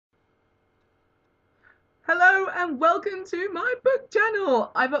Hello and welcome to my book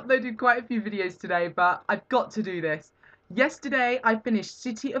channel. I've uploaded quite a few videos today, but I've got to do this. Yesterday I finished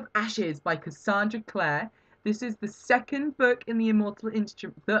City of Ashes by Cassandra Clare. This is the second book in the Mortal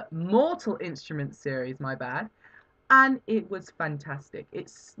Instruments series, my bad. And it was fantastic.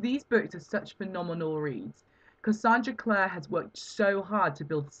 These books are such phenomenal reads. Cassandra Clare has worked so hard to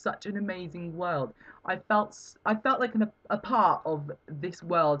build such an amazing world. I felt like a part of this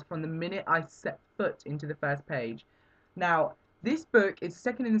world from the minute I set foot into the first page. Now, this book is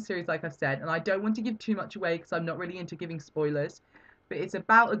second in the series, like I've said, and I don't want to give too much away because I'm not really into giving spoilers. But it's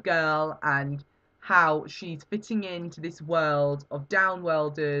about a girl and how she's fitting into this world of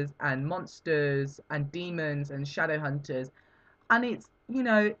downworlders and monsters and demons and shadow hunters. And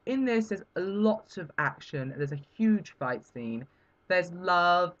in this, there's lots of action. There's a huge fight scene. There's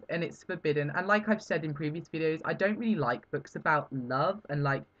love, and it's forbidden. And like I've said in previous videos, I don't really like books about love and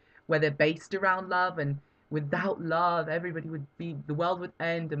like where they're based around love and without love, the world would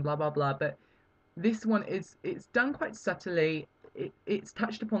end and blah blah blah. But this one it's done quite subtly. It's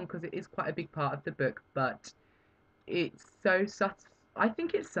touched upon because it is quite a big part of the book, but it's so subtle. I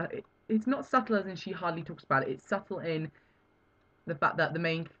think it's not subtle as in she hardly talks about it. It's subtle in the fact that the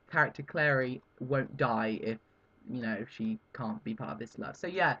main character Clary won't die if she can't be part of this love. So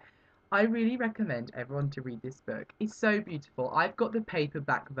yeah, I really recommend everyone to read this book. It's so beautiful. I've got the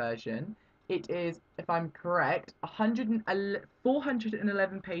paperback version. It is, if I'm correct,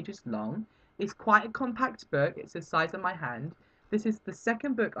 411 pages long. It's quite a compact book. It's the size of my hand. This is the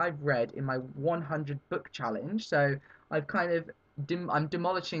second book I've read in my 100 book challenge. So I've kind of I'm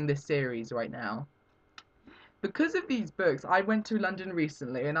demolishing this series right now. Because of these books, I went to London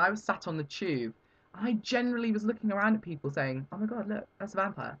recently and I was sat on the tube. I generally was looking around at people saying, "Oh my god, look, that's a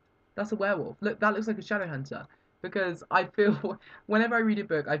vampire. That's a werewolf. Look, that looks like a shadow hunter." Because I feel, whenever I read a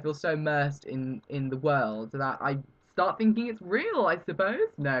book, I feel so immersed in the world that I start thinking it's real, I suppose.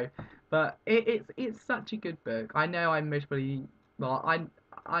 No, but it's such a good book. I know I'm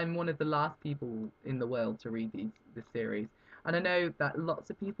one of the last people in the world to read this series. And I know that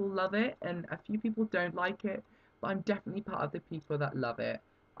lots of people love it and a few people don't like it, but I'm definitely part of the people that love it.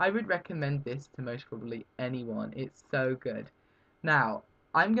 I would recommend this to most probably anyone. It's so good. Now,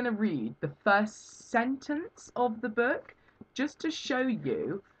 I'm going to read the first sentence of the book just to show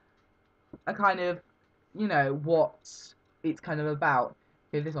you a kind of, what it's kind of about.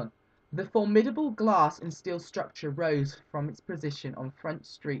 Okay, this one. The formidable glass and steel structure rose from its position on Front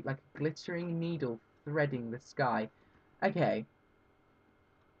Street like a glittering needle threading the sky. Okay,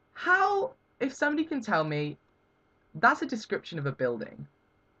 if somebody can tell me that's a description of a building.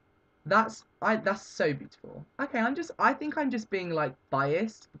 That's so beautiful. Okay, I think I'm just being like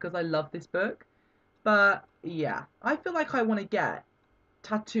biased because I love this book. But yeah, I feel like I want to get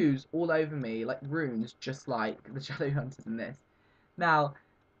tattoos all over me, like runes, just like the Shadow Hunters in this. Now,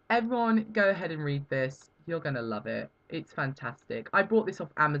 everyone go ahead and read this. You're gonna love it. It's fantastic. I bought this off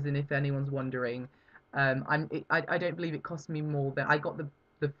Amazon if anyone's wondering. I don't believe it cost me more than I got the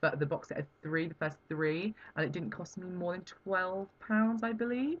box set of the first three, and it didn't cost me more than £12, I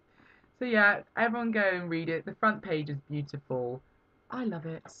believe. So yeah, everyone go and read it. The front page is beautiful. I love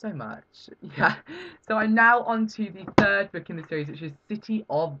it so much. Yeah. So I'm now on to the third book in the series, which is City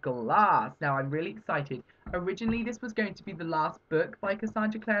of Glass. Now I'm really excited. Originally, this was going to be the last book by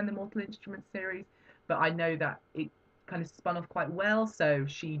Cassandra Clare in the Mortal Instruments series, but I know that it kind of spun off quite well, so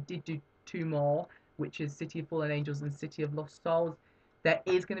she did do two more, which is City of Fallen Angels and City of Lost Souls. There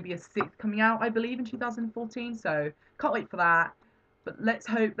is going to be a sixth coming out, I believe, in 2014, so can't wait for that. But let's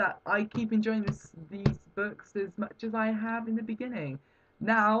hope that I keep enjoying these books as much as I have in the beginning.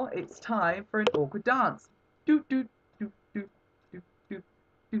 Now it's time for an awkward dance. Do do do do do do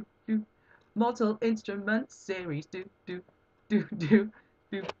do do. Mortal Instruments series. Do do do do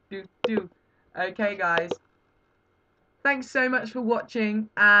do do do. Okay, guys. Thanks so much for watching,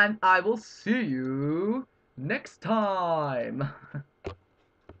 and I will see you next time.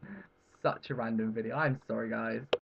 Such a random video. I'm sorry, guys.